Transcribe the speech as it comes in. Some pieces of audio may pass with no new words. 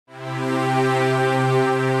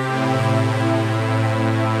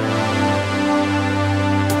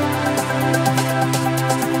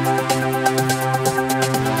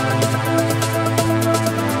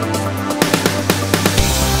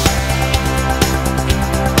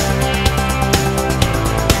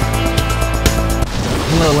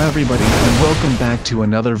everybody and welcome back to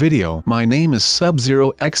another video. My name is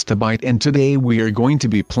SubZeroExtabyte and today we are going to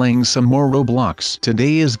be playing some more Roblox.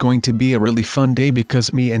 Today is going to be a really fun day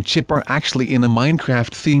because me and Chip are actually in a Minecraft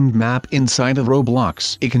themed map inside of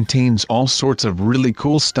Roblox. It contains all sorts of really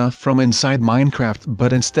cool stuff from inside Minecraft,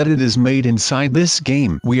 but instead it is made inside this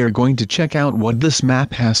game. We are going to check out what this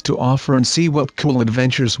map has to offer and see what cool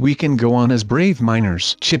adventures we can go on as brave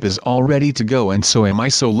miners. Chip is all ready to go and so am I,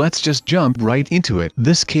 so let's just jump right into it.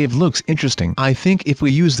 This cave looks interesting. I think if we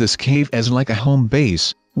use this cave as like a home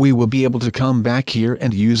base, we will be able to come back here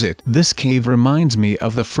and use it. This cave reminds me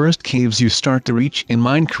of the first caves you start to reach in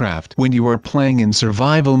Minecraft. When you are playing in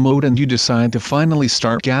survival mode and you decide to finally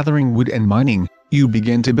start gathering wood and mining, you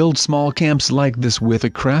begin to build small camps like this with a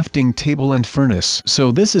crafting table and furnace.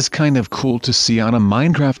 So this is kind of cool to see on a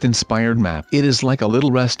Minecraft-inspired map. It is like a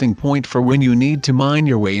little resting point for when you need to mine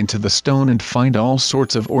your way into the stone and find all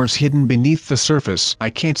sorts of ores hidden beneath the surface. I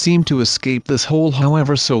can't seem to escape this hole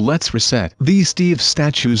however, so let's reset. These Steve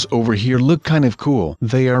statues over here look kind of cool.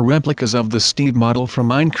 They are replicas of the Steve model from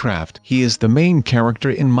Minecraft. He is the main character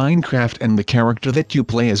in Minecraft and the character that you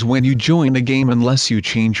play as when you join a game unless you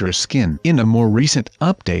change your skin. In a more recent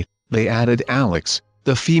update, they added Alex,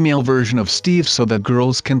 the female version of Steve, so that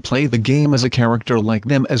girls can play the game as a character like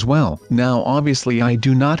them as well. Now obviously I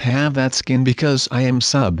do not have that skin because I am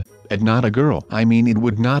sub, and not a girl. I mean, it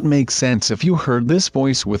would not make sense if you heard this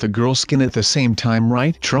voice with a girl skin at the same time,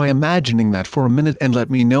 right? Try imagining that for a minute and let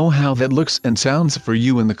me know how that looks and sounds for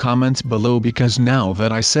you in the comments below, because now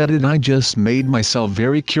that I said it I just made myself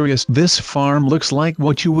very curious. This farm looks like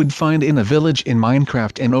what you would find in a village in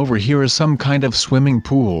Minecraft, and over here is some kind of swimming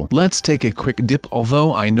pool. Let's take a quick dip,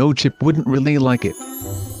 although I know Chip wouldn't really like it.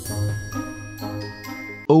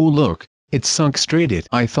 Oh look. It sunk straight in.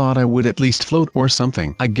 I thought I would at least float or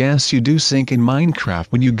something. I guess you do sink in Minecraft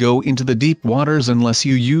when you go into the deep waters unless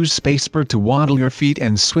you use spacebar to waddle your feet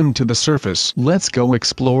and swim to the surface. Let's go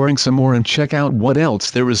exploring some more and check out what else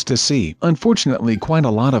there is to see. Unfortunately, quite a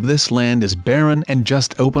lot of this land is barren and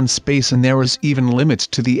just open space, and there is even limits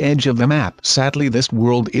to the edge of the map. Sadly, this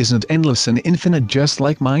world isn't endless and infinite just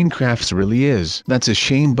like Minecraft's really is. That's a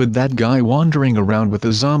shame, but that guy wandering around with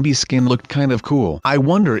a zombie skin looked kind of cool. I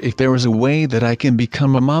wonder if there is a way that I can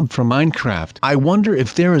become a mob from Minecraft. I wonder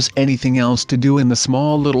if there is anything else to do in the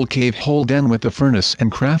small little cave hole den with the furnace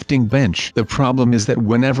and crafting bench. The problem is that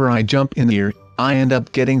whenever I jump in here, I end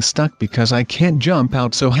up getting stuck because I can't jump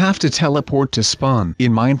out, so have to teleport to spawn.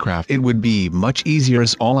 In Minecraft it would be much easier,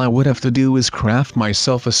 as all I would have to do is craft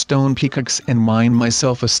myself a stone pickaxe and mine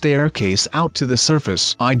myself a staircase out to the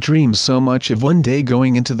surface. I dream so much of one day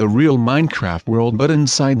going into the real Minecraft world, but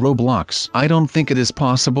inside Roblox. I don't think it is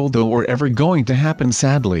possible though, or ever going to happen,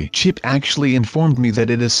 sadly. Chip actually informed me that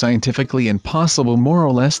it is scientifically impossible, more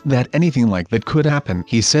or less, that anything like that could happen.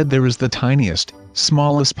 He said there is the tiniest,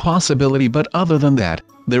 smallest possibility, but other than that,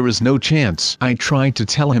 there is no chance. I tried to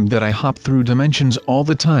tell him that I hop through dimensions all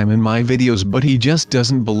the time in my videos, but he just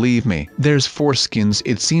doesn't believe me. There's 4 skins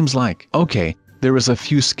it seems like. Okay, there is a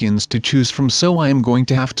few skins to choose from, so I am going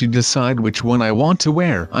to have to decide which one I want to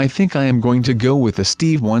wear. I think I am going to go with the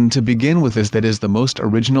Steve one to begin with, as that is the most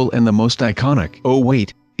original and the most iconic. Oh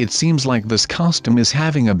wait. It seems like this costume is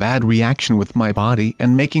having a bad reaction with my body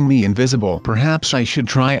and making me invisible. Perhaps I should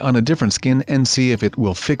try on a different skin and see if it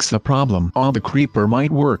will fix the problem. Oh, the creeper might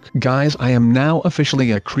work. Guys, I am now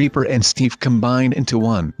officially a creeper and Steve combined into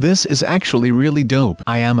one. This is actually really dope.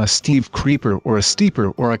 I am a Steve creeper or a steeper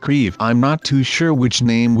or a creeve. I'm not too sure which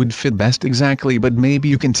name would fit best exactly, but maybe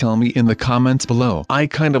you can tell me in the comments below. I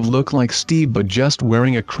kind of look like Steve but just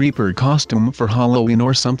wearing a creeper costume for Halloween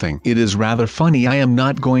or something. It is rather funny, I am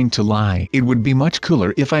not going to lie. It would be much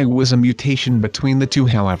cooler if I was a mutation between the two,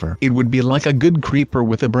 however. It would be like a good creeper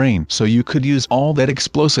with a brain, so you could use all that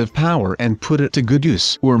explosive power and put it to good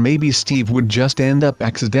use. Or maybe Steve would just end up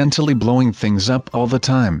accidentally blowing things up all the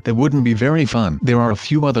time. That wouldn't be very fun. There are a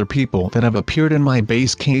few other people that have appeared in my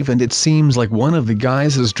base cave, and it seems like one of the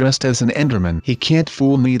guys is dressed as an Enderman. He can't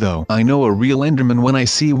fool me though. I know a real Enderman when I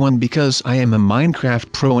see one because I am a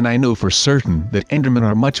Minecraft pro, and I know for certain that Endermen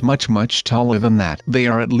are much taller than that. They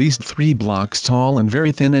are at least 3 blocks tall and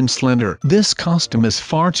very thin and slender. This costume is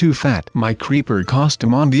far too fat. My creeper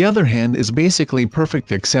costume on the other hand is basically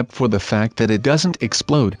perfect, except for the fact that it doesn't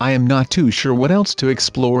explode. I am not too sure what else to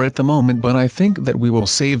explore at the moment, but I think that we will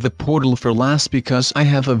save the portal for last because I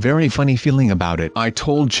have a very funny feeling about it. I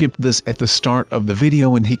told Chip this at the start of the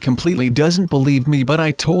video and he completely doesn't believe me, but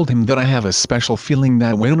I told him that I have a special feeling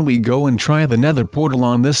that when we go and try the nether portal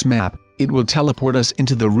on this map, it will teleport us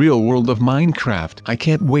into the real world of Minecraft. I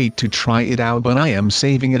can't wait to try it out, but I am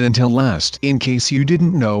saving it until last. In case you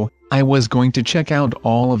didn't know, I was going to check out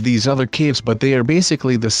all of these other caves, but they are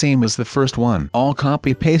basically the same as the first one. All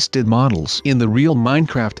copy-pasted models. In the real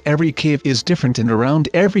Minecraft, every cave is different and around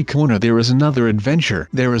every corner there is another adventure.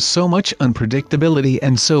 There is so much unpredictability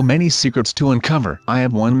and so many secrets to uncover. I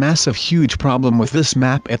have one massive huge problem with this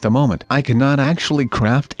map at the moment. I cannot actually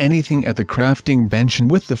craft anything at the crafting bench, and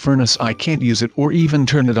with the furnace I can't use it or even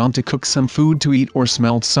turn it on to cook some food to eat or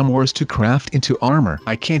smelt some ores to craft into armor.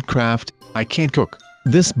 I can't craft, I can't cook.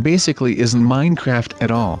 This basically isn't Minecraft at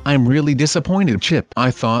all. I'm really disappointed, Chip. I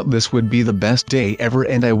thought this would be the best day ever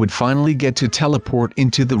and I would finally get to teleport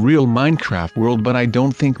into the real Minecraft world, but I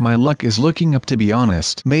don't think my luck is looking up, to be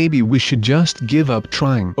honest. Maybe we should just give up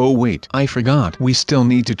trying. Oh wait, I forgot. We still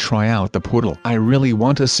need to try out the portal. I really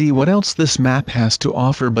want to see what else this map has to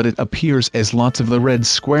offer, but it appears as lots of the red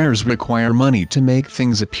squares require money to make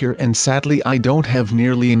things appear, and sadly I don't have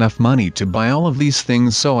nearly enough money to buy all of these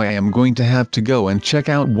things, so I am going to have to go and check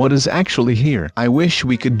out what is actually here. I wish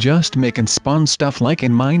we could just make and spawn stuff like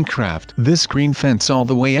in Minecraft. This green fence all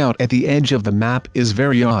the way out at the edge of the map is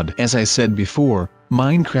very odd. As I said before,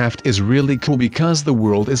 Minecraft is really cool because the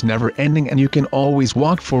world is never ending and you can always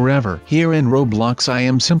walk forever. Here in Roblox I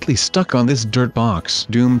am simply stuck on this dirt box,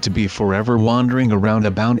 doomed to be forever wandering around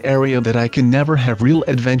a bound area that I can never have real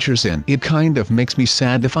adventures in. It kind of makes me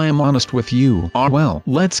sad, if I am honest with you. Well,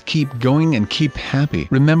 let's keep going and keep happy.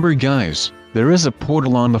 Remember guys, there is a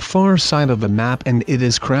portal on the far side of the map and it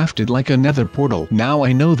is crafted like a nether portal. Now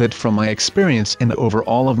I know that from my experience and over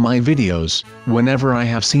all of my videos, whenever I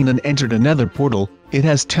have seen and entered a nether portal, it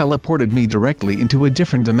has teleported me directly into a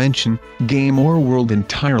different dimension, game or world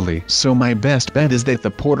entirely. So my best bet is that the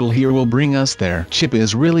portal here will bring us there. Chip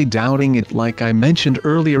is really doubting it like I mentioned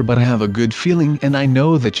earlier, but I have a good feeling and I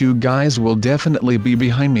know that you guys will definitely be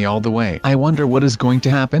behind me all the way. I wonder what is going to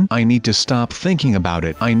happen. I need to stop thinking about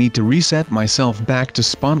it. I need to reset myself back to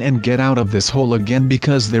spawn and get out of this hole again,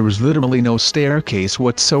 because there is literally no staircase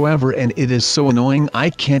whatsoever and it is so annoying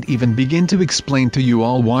I can't even begin to explain to you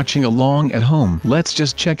all watching along at home. Let's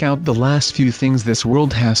just check out the last few things this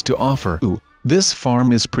world has to offer. Ooh. This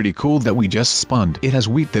farm is pretty cool that we just spawned. It has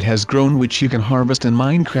wheat that has grown, which you can harvest in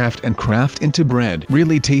Minecraft and craft into bread.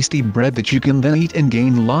 Really tasty bread that you can then eat and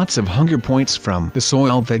gain lots of hunger points from. The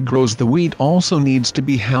soil that grows the wheat also needs to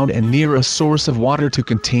be held and near a source of water to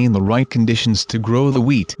contain the right conditions to grow the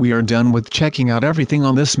wheat. We are done with checking out everything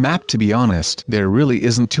on this map, to be honest. There really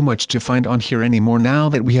isn't too much to find on here anymore now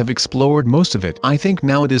that we have explored most of it. I think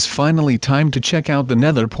now it is finally time to check out the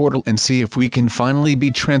nether portal and see if we can finally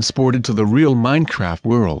be transported to the real Minecraft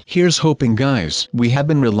world. Here's hoping guys. We have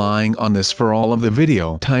been relying on this for all of the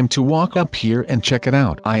video. Time to walk up here and check it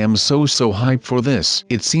out. I am so hyped for this.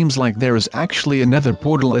 It seems like there is actually another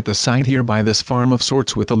portal at the side here by this farm of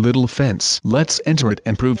sorts with a little fence. Let's enter it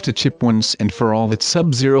and prove to Chip once and for all that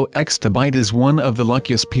SubZeroExtabyte is one of the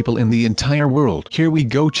luckiest people in the entire world. Here we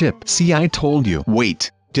go, Chip. See, I told you.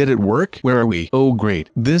 Wait. Did it work? Where are we? Oh great.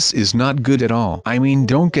 This is not good at all. I mean,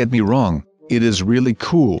 don't get me wrong. It is really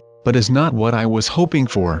cool, but is not what I was hoping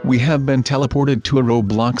for. We have been teleported to a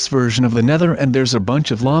Roblox version of the Nether and there's a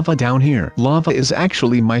bunch of lava down here. Lava is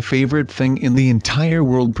actually my favorite thing in the entire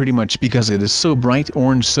world, pretty much because it is so bright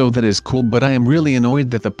orange, so that is cool, but I am really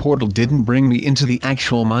annoyed that the portal didn't bring me into the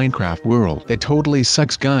actual Minecraft world. That totally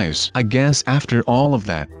sucks guys. I guess after all of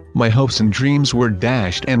that, my hopes and dreams were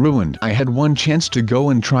dashed and ruined. I had one chance to go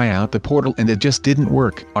and try out the portal and it just didn't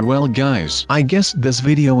work. Well guys, I guess this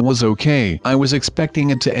video was okay. I was expecting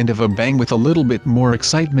it to end of a bang with a little bit more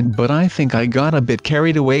excitement, but I think I got a bit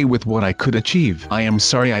carried away with what I could achieve. I am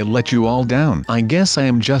sorry I let you all down. I guess I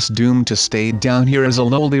am just doomed to stay down here as a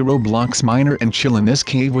lowly Roblox miner and chill in this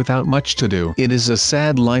cave without much to do. It is a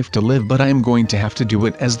sad life to live, but I am going to have to do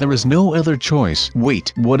it as there is no other choice.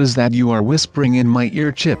 Wait, what is that you are whispering in my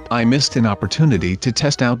ear, Chip? I missed an opportunity to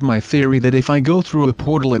test out my theory that if I go through a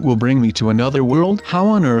portal it will bring me to another world. How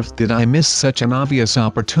on earth did I miss such an obvious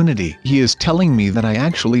opportunity? He is telling me that I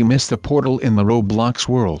actually missed the portal in the Roblox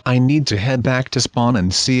world. I need to head back to spawn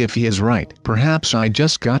and see if he is right. Perhaps I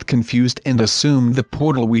just got confused and assumed the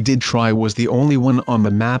portal we did try was the only one on the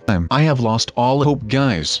map. I have lost all hope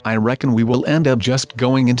guys. I reckon we will end up just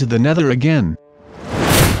going into the Nether again.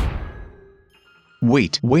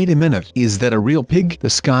 Wait a minute, is that a real pig? The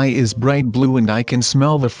sky is bright blue and I can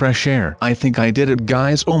smell the fresh air. I think I did it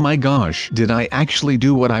guys. Oh my gosh, did I actually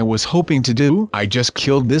do what I was hoping to do? I just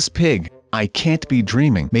killed this pig. I can't be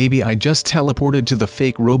dreaming. Maybe I just teleported to the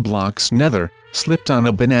fake Roblox Nether, slipped on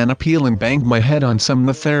a banana peel and banged my head on some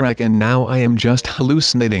netherrack and now I am just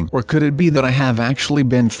hallucinating. Or could it be that I have actually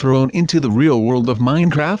been thrown into the real world of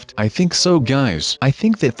Minecraft? I think so, guys. I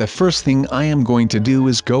think that the first thing I am going to do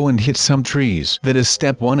is go and hit some trees. That is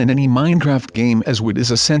step 1 in any Minecraft game, as wood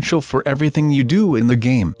is essential for everything you do in the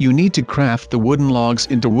game. You need to craft the wooden logs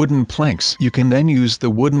into wooden planks. You can then use the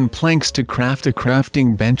wooden planks to craft a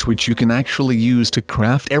crafting bench, which you can actually use to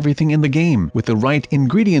craft everything in the game, with the right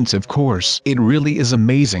ingredients, of course. It really is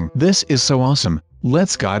amazing. This is so awesome.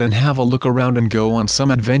 Let's go and have a look around and go on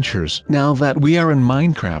some adventures. Now that we are in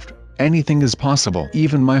Minecraft, anything is possible.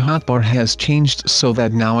 Even my hotbar has changed so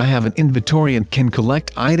that now I have an inventory and can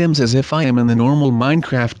collect items as if I am in the normal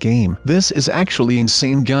Minecraft game. This is actually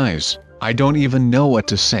insane, guys. I don't even know what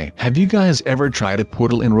to say. Have you guys ever tried a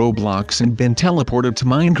portal in Roblox and been teleported to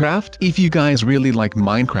Minecraft? If you guys really like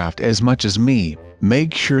Minecraft as much as me,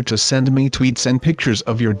 make sure to send me tweets and pictures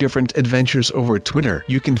of your different adventures over Twitter.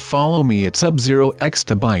 You can follow me at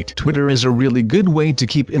SubZeroExtabyte. Twitter is a really good way to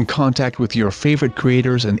keep in contact with your favorite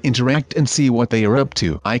creators and interact and see what they are up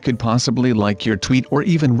to. I could possibly like your tweet or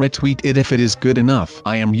even retweet it if it is good enough.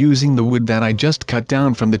 I am using the wood that I just cut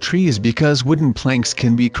down from the trees because wooden planks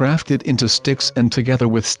can be crafted into sticks, and together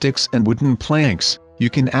with sticks and wooden planks,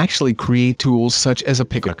 you can actually create tools such as a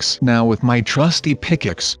pickaxe. Now with my trusty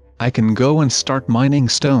pickaxe, I can go and start mining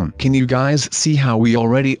stone. Can you guys see how we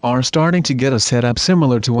already are starting to get a setup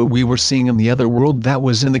similar to what we were seeing in the other world that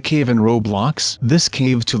was in the cave in Roblox? This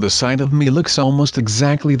cave to the side of me looks almost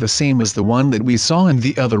exactly the same as the one that we saw in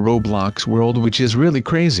the other Roblox world, which is really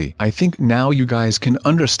crazy. I think now you guys can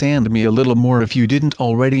understand me a little more if you didn't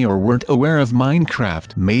already or weren't aware of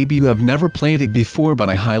Minecraft. Maybe you have never played it before, but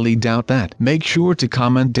I highly doubt that. Make sure to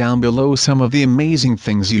comment down below some of the amazing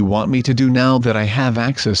things you want me to do now that I have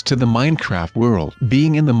access to the Minecraft world.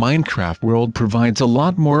 Being in the Minecraft world provides a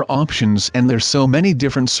lot more options, and there's so many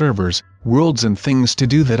different servers, worlds and things to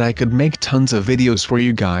do that I could make tons of videos for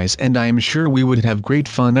you guys, and I am sure we would have great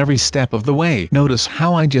fun every step of the way. Notice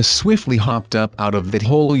how I just swiftly hopped up out of that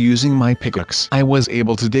hole using my pickaxe. I was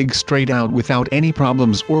able to dig straight out without any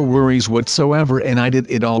problems or worries whatsoever, and I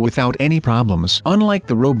did it all without any problems. Unlike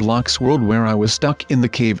the Roblox world where I was stuck in the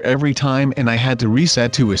cave every time and I had to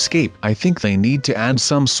reset to escape. I think they need to add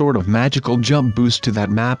some sort of magical jump boost to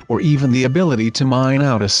that map, or even the ability to mine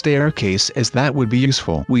out a staircase, as that would be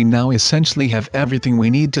useful. We now essentially have everything we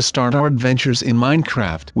need to start our adventures in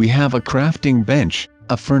Minecraft. We have a crafting bench,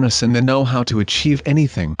 a furnace, and the know-how to achieve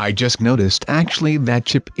anything. I just noticed actually that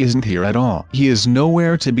Chip isn't here at all. He is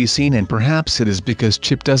nowhere to be seen, and perhaps it is because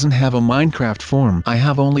Chip doesn't have a Minecraft form. I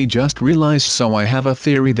have only just realized, so I have a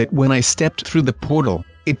theory that when I stepped through the portal,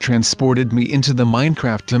 it transported me into the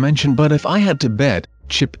Minecraft dimension. But if I had to bet,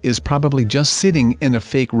 Chip is probably just sitting in a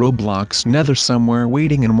fake Roblox nether somewhere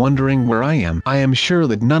waiting and wondering where I am. I am sure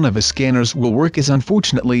that none of his scanners will work, as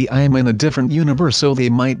unfortunately I am in a different universe, so they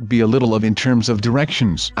might be a little off in terms of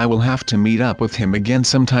directions. I will have to meet up with him again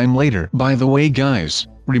sometime later. By the way, guys,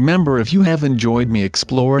 remember, if you have enjoyed me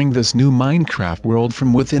exploring this new Minecraft world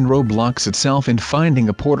from within Roblox itself and finding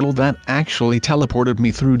a portal that actually teleported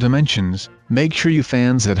me through dimensions, make sure you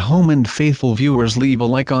fans at home and faithful viewers leave a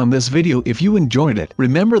like on this video if you enjoyed it.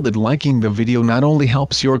 Remember that liking the video not only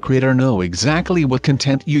helps your creator know exactly what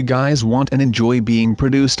content you guys want and enjoy being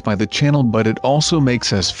produced by the channel, but it also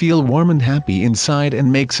makes us feel warm and happy inside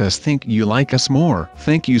and makes us think you like us more.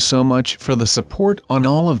 Thank you so much for the support on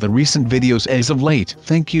all of the recent videos as of late.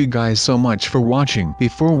 Thank you guys so much for watching.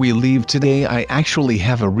 Before we leave today, I actually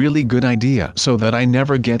have a really good idea so that I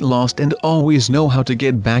never get lost and always know how to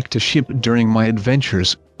get back to ship during my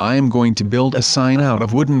adventures. I am going to build a sign out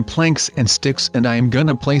of wooden planks and sticks, and I am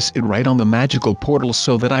gonna place it right on the magical portal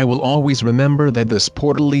so that I will always remember that this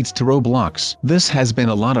portal leads to Roblox. This has been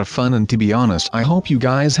a lot of fun, and to be honest, I hope you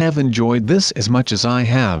guys have enjoyed this as much as I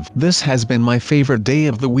have. This has been my favorite day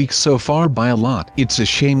of the week so far by a lot. It's a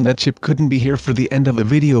shame that Chip couldn't be here for the end of the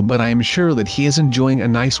video, but I am sure that he is enjoying a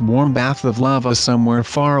nice warm bath of lava somewhere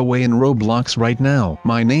far away in Roblox right now.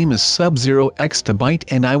 My name is SubZeroExtabyte,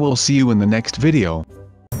 and I will see you in the next video.